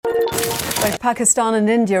Both Pakistan and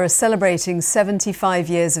India are celebrating 75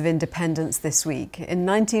 years of independence this week. In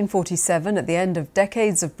 1947, at the end of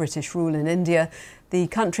decades of British rule in India, the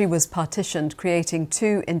country was partitioned, creating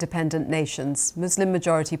two independent nations,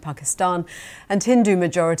 Muslim-majority Pakistan and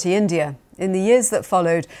Hindu-majority India. In the years that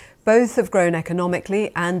followed, both have grown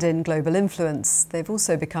economically and in global influence. They've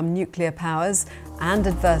also become nuclear powers and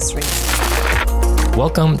adversaries.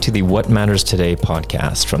 Welcome to the What Matters Today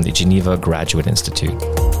podcast from the Geneva Graduate Institute.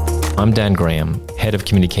 I'm Dan Graham, Head of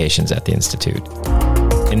Communications at the Institute.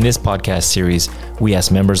 In this podcast series, we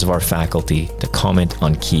ask members of our faculty to comment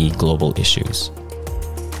on key global issues.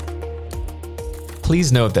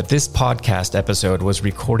 Please note that this podcast episode was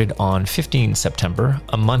recorded on 15 September,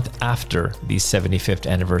 a month after the 75th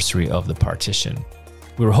anniversary of the partition.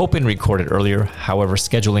 We were hoping to record it earlier, however,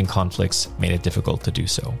 scheduling conflicts made it difficult to do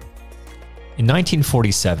so. In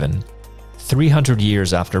 1947, 300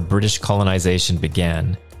 years after British colonization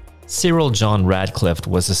began, Cyril John Radcliffe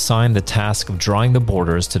was assigned the task of drawing the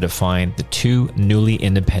borders to define the two newly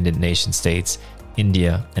independent nation states,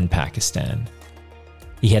 India and Pakistan.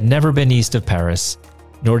 He had never been east of Paris,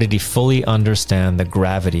 nor did he fully understand the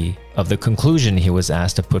gravity of the conclusion he was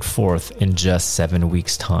asked to put forth in just 7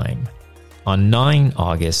 weeks' time. On 9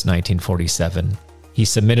 August 1947, he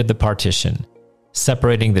submitted the partition,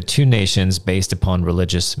 separating the two nations based upon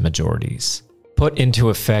religious majorities. Put into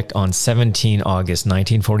effect on 17 August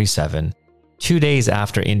 1947, 2 days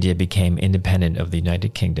after India became independent of the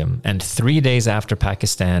United Kingdom and 3 days after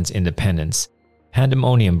Pakistan's independence,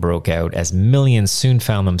 pandemonium broke out as millions soon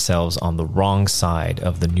found themselves on the wrong side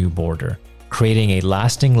of the new border, creating a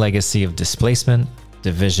lasting legacy of displacement,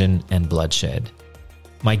 division, and bloodshed.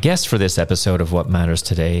 My guest for this episode of What Matters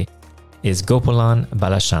Today is Gopalan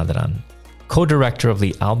Balachandran, co-director of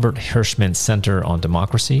the Albert Hirschman Center on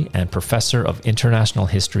Democracy and professor of international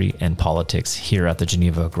history and politics here at the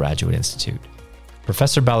Geneva Graduate Institute.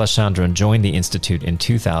 Professor Balachandran joined the Institute in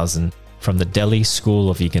 2000 from the Delhi School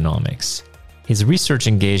of Economics. His research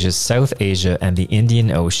engages South Asia and the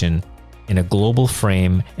Indian Ocean in a global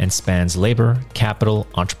frame and spans labor, capital,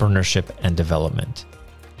 entrepreneurship, and development.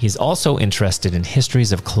 He's also interested in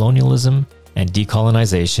histories of colonialism and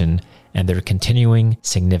decolonization and their continuing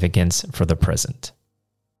significance for the present.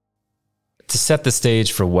 To set the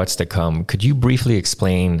stage for what's to come, could you briefly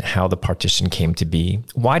explain how the partition came to be?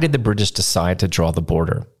 Why did the British decide to draw the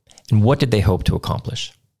border? And what did they hope to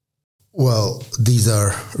accomplish? Well, these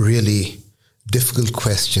are really difficult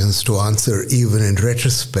questions to answer even in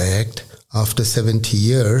retrospect. After 70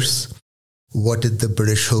 years, what did the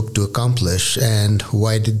British hope to accomplish and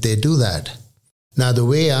why did they do that? Now, the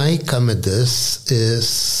way I come at this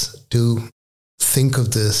is to think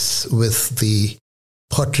of this with the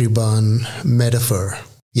pottery barn metaphor.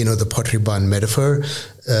 You know, the pottery barn metaphor,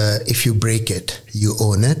 if you break it, you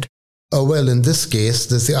own it. Oh, well, in this case,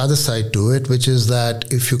 there's the other side to it, which is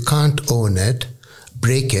that if you can't own it,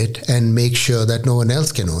 break it and make sure that no one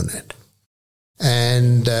else can own it.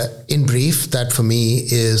 And in brief, that for me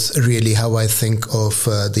is really how I think of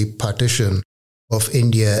the partition of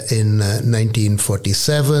India in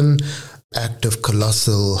 1947, act of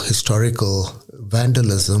colossal historical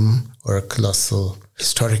vandalism, or a colossal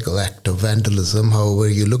historical act of vandalism, however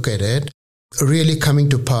you look at it, really coming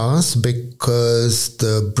to pass because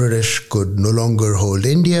the British could no longer hold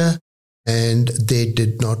India and they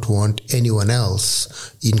did not want anyone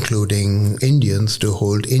else, including Indians, to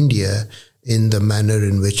hold India in the manner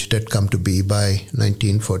in which it had come to be by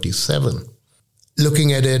 1947.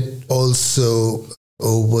 Looking at it also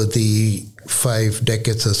over the 5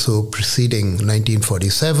 decades or so preceding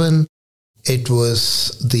 1947, it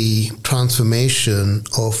was the transformation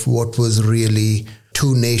of what was really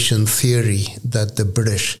two-nation theory that the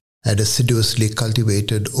British had assiduously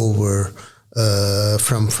cultivated over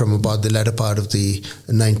from about the latter part of the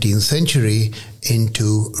 19th century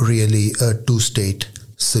into really a two-state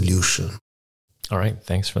solution. All right,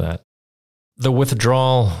 thanks for that. The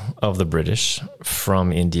withdrawal of the British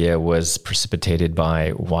from India was precipitated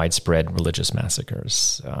by widespread religious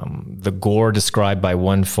massacres. The gore described by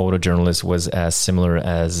one photojournalist was as similar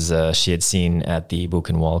as she had seen at the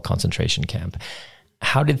Buchenwald concentration camp.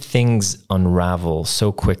 How did things unravel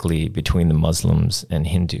so quickly between the Muslims and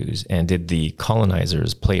Hindus? And did the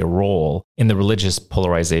colonizers play a role in the religious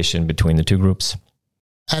polarization between the two groups?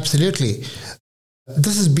 Absolutely.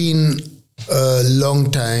 This has been a long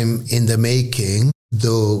time in the making,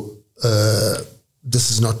 though this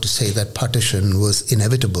is not to say that partition was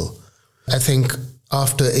inevitable. I think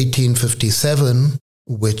after 1857,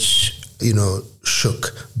 which,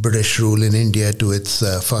 shook British rule in India to its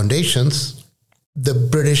foundations, the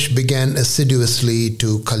British began assiduously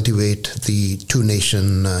to cultivate the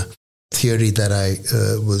two-nation theory that I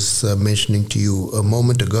was mentioning to you a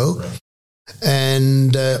moment ago. Right.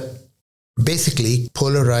 And basically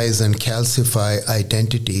polarize and calcify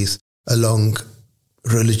identities along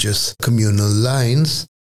religious communal lines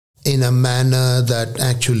in a manner that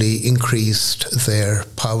actually increased their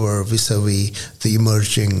power vis-a-vis the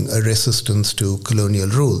emerging resistance to colonial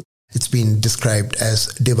rule. It's been described as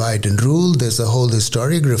divide and rule. There's a whole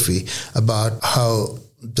historiography about how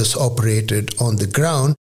this operated on the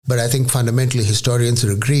ground. But I think fundamentally historians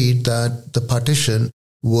are agreed that the partition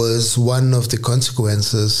was one of the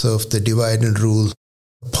consequences of the divide and rule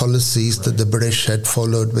policies that the British had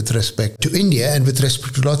followed with respect to India and with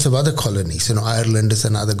respect to lots of other colonies. Ireland is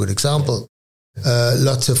another good example.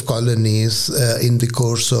 Lots of colonies in the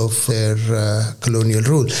course of their colonial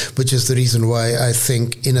rule, which is the reason why I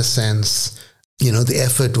think, in a sense, the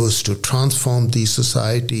effort was to transform these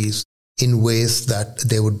societies in ways that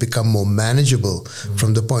they would become more manageable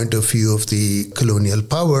from the point of view of the colonial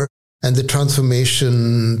power. And the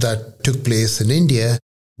transformation that took place in India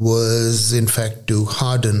was, in fact, to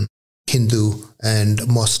harden Hindu and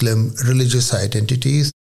Muslim religious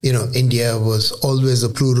identities. India was always a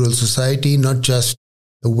plural society, not just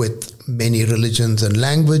with many religions and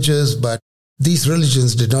languages, but these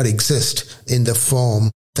religions did not exist in the form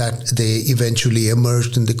that they eventually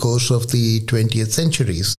emerged in the course of the 20th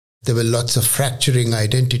centuries. There were lots of fracturing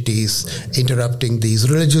identities interrupting these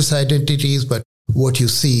religious identities, but what you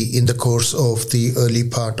see in the course of the early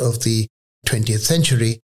part of the 20th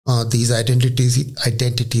century are these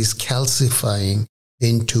identities calcifying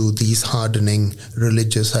into these hardening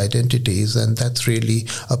religious identities, and that's really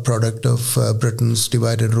a product of Britain's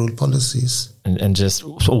divide and rule policies. And just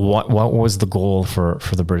so what was the goal for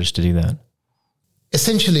the British to do that?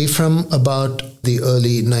 Essentially, from about the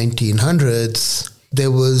early 1900s,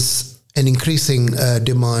 there was an increasing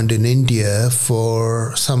demand in India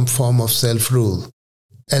for some form of self-rule.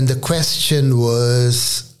 And the question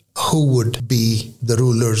was, who would be the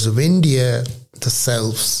rulers of India, the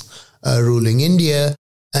selves ruling India,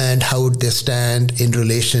 and how would they stand in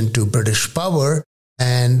relation to British power,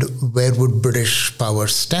 and where would British power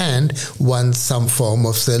stand once some form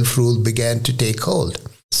of self-rule began to take hold?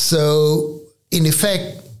 So, in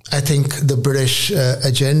effect, I think the British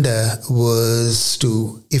agenda was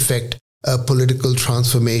to effect a political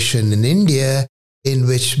transformation in India in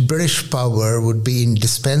which British power would be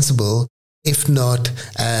indispensable, if not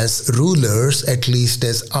as rulers, at least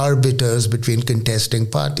as arbiters between contesting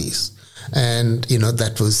parties. And,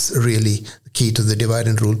 that was really key to the divide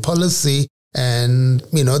and rule policy. And,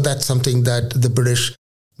 that's something that the British,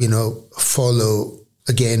 follow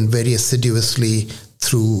again very assiduously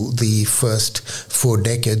through the first 4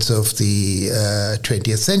 decades of the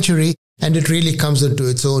 20th century. And it really comes into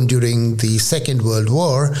its own during the Second World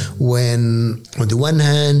War, when, on the one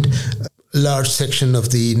hand, a large section of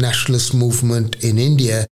the nationalist movement in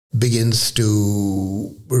India begins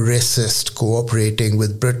to resist cooperating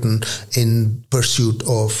with Britain in pursuit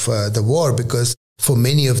of the war, because for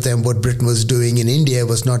many of them, what Britain was doing in India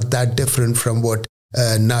was not that different from what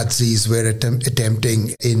Nazis were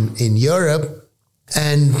attempting in Europe.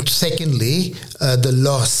 And secondly, the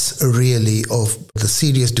loss really of the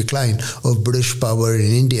serious decline of British power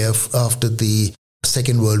in India after the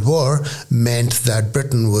Second World War meant that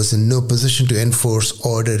Britain was in no position to enforce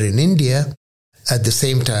order in India. At the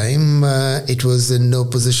same time, it was in no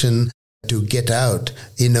position to get out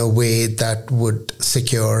in a way that would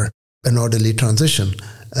secure an orderly transition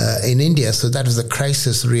in India. So that was the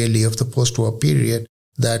crisis really of the post-war period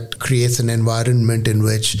that creates an environment in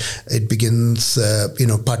which it begins,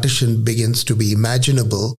 partition begins to be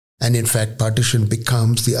imaginable. And in fact, partition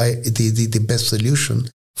becomes the best solution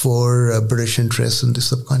for British interests in the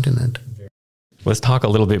subcontinent. Let's talk a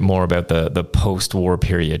little bit more about the post-war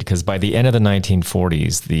period, because by the end of the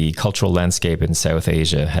 1940s, the cultural landscape in South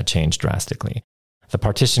Asia had changed drastically. The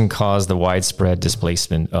partition caused the widespread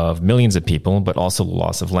displacement of millions of people, but also the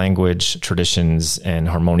loss of language, traditions, and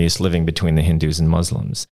harmonious living between the Hindus and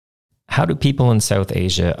Muslims. How do people in South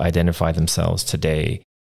Asia identify themselves today?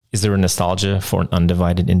 Is there a nostalgia for an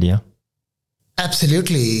undivided India?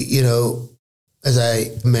 Absolutely. As I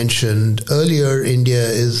mentioned earlier, India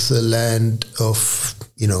is a land of,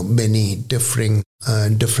 many different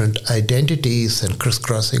identities and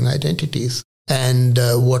crisscrossing identities. And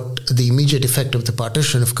what the immediate effect of the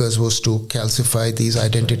partition, of course, was to calcify these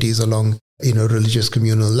identities along, religious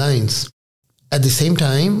communal lines. At the same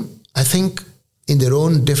time, I think in their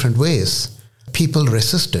own different ways, people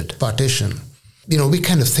resisted partition. We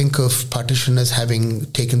kind of think of partition as having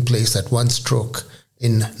taken place at one stroke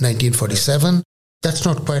in 1947. That's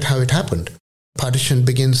not quite how it happened. Partition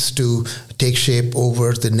begins to take shape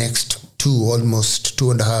over the next almost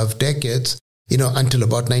 2.5 decades, until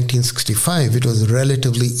about 1965, it was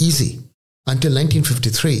relatively easy. Until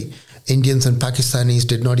 1953, Indians and Pakistanis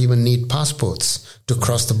did not even need passports to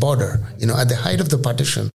cross the border. At the height of the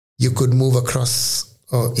partition, you could move across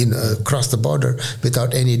the border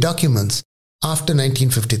without any documents. After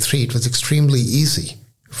 1953, it was extremely easy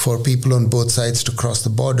for people on both sides to cross the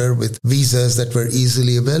border with visas that were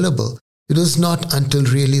easily available. It was not until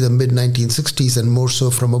really the mid-1960s, and more so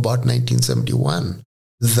from about 1971,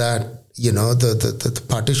 that the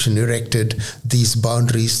partition erected these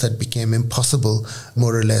boundaries that became impossible,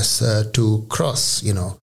 more or less, to cross.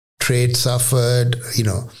 Trade suffered,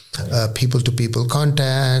 people-to-people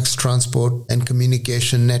contacts, transport and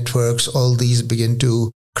communication networks, all these begin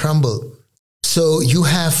to crumble. So you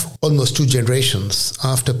have almost 2 generations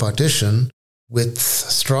after partition with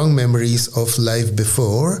strong memories of life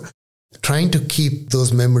before, trying to keep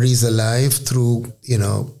those memories alive through,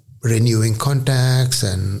 renewing contacts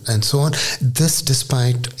and so on. This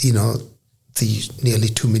despite, the nearly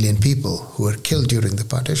 2 million people who were killed during the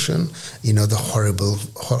partition, the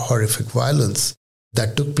horrific violence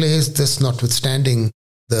that took place. This notwithstanding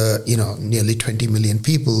the, nearly 20 million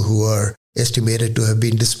people who are estimated to have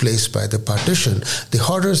been displaced by the partition. The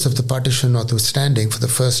horrors of the partition notwithstanding, for the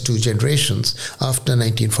first 2 generations after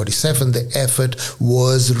 1947, the effort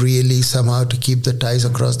was really somehow to keep the ties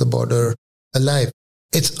across the border alive.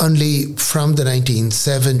 It's only from the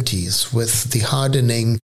 1970s, with the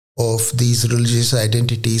hardening of these religious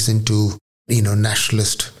identities into,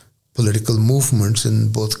 nationalist political movements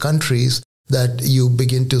in both countries, that you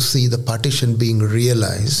begin to see the partition being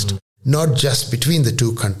realized, not just between the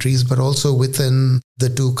 2 countries, but also within the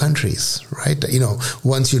 2 countries, right?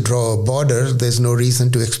 Once you draw a border, there's no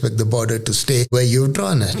reason to expect the border to stay where you've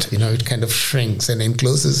drawn it. It kind of shrinks and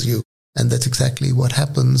encloses you. And that's exactly what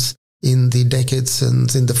happens in the decades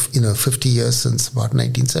since, 50 years since about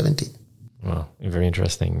 1970. Well, very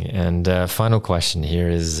interesting. And final question here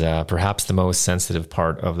is perhaps the most sensitive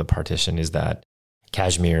part of the partition is that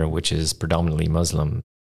Kashmir, which is predominantly Muslim,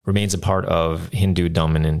 remains a part of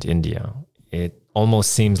Hindu-dominant India. It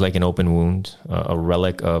almost seems like an open wound, a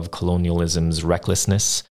relic of colonialism's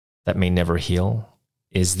recklessness that may never heal.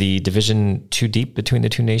 Is the division too deep between the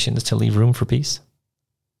 2 nations to leave room for peace?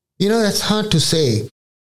 That's hard to say.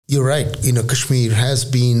 You're right. Kashmir has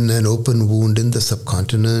been an open wound in the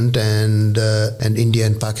subcontinent, and India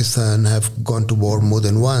and Pakistan have gone to war more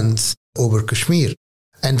than once over Kashmir.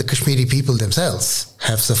 And the Kashmiri people themselves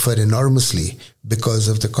have suffered enormously because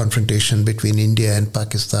of the confrontation between India and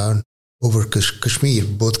Pakistan over Kashmir.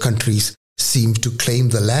 Both countries seem to claim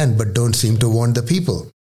the land but don't seem to want the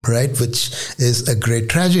people, right? Which is a great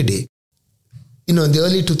tragedy. In the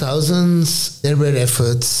early 2000s, there were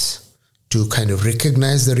efforts to kind of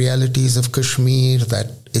recognize the realities of Kashmir,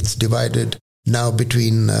 that it's divided now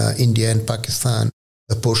between India and Pakistan.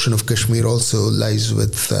 A portion of Kashmir also lies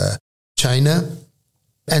with China.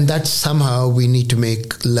 And that somehow we need to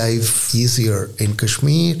make life easier in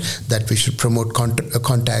Kashmir, that we should promote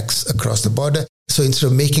contacts across the border. So instead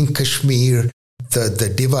of making Kashmir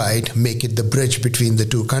the divide, make it the bridge between the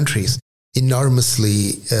 2 countries.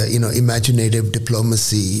 Enormously, imaginative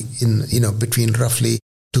diplomacy between roughly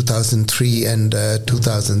 2003 and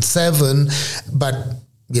 2007, but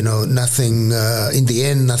nothing, in the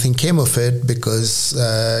end, nothing came of it, because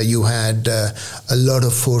you had a lot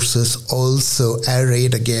of forces also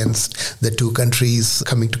arrayed against the 2 countries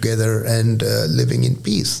coming together and living in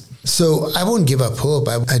peace. So I won't give up hope.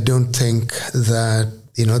 I don't think that,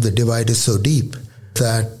 the divide is so deep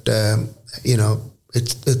that,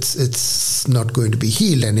 it's not going to be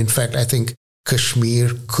healed. And in fact, I think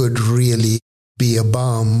Kashmir could really be a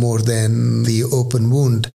balm more than the open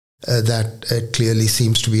wound that it clearly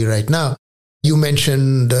seems to be right now. You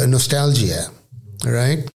mentioned nostalgia,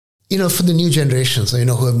 right? For the new generations,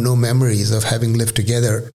 who have no memories of having lived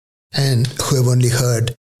together and who have only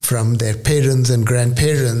heard from their parents and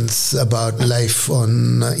grandparents about life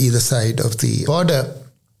on either side of the border,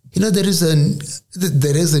 there is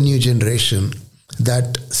a new generation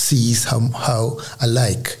that sees how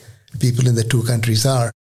alike people in the 2 countries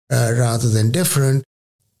are, rather than different.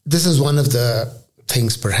 This is one of the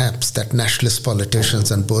things, perhaps, that nationalist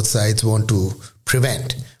politicians on both sides want to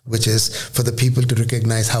prevent, which is for the people to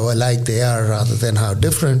recognize how alike they are rather than how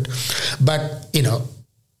different. But,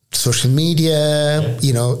 social media,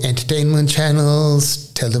 entertainment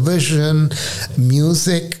channels, television,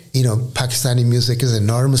 music, Pakistani music is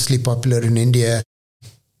enormously popular in India.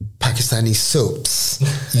 Pakistani soaps,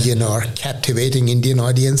 are captivating Indian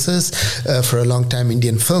audiences. For a long time,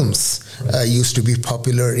 Indian films used to be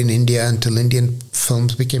popular in India until Indian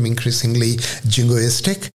films became increasingly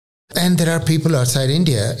jingoistic. And there are people outside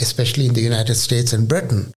India, especially in the United States and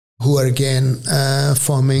Britain, who are again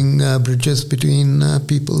forming bridges between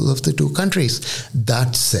people of the two countries.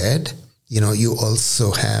 That said, you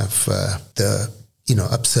also have the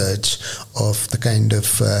upsurge of the kind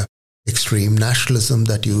of extreme nationalism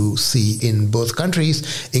that you see in both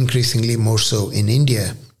countries, increasingly more so in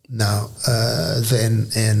India now than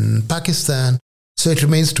in Pakistan. So it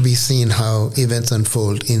remains to be seen how events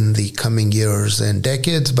unfold in the coming years and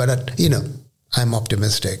decades. But, I'm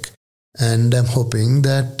optimistic. And I'm hoping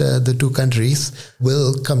that the two countries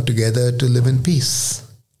will come together to live in peace.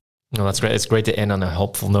 No, that's great. It's great to end on a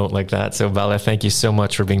hopeful note like that. So, Bala, thank you so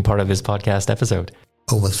much for being part of this podcast episode.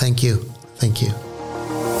 Oh, well, thank you. Thank you.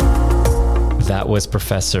 That was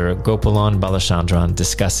Professor Gopalan Balachandran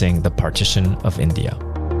discussing the partition of India.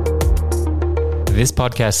 This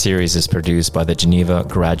podcast series is produced by the Geneva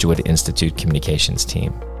Graduate Institute Communications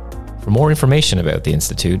team. For more information about the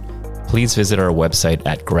Institute, please visit our website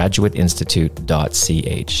at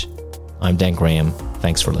graduateinstitute.ch. I'm Dan Graham.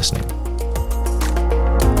 Thanks for listening.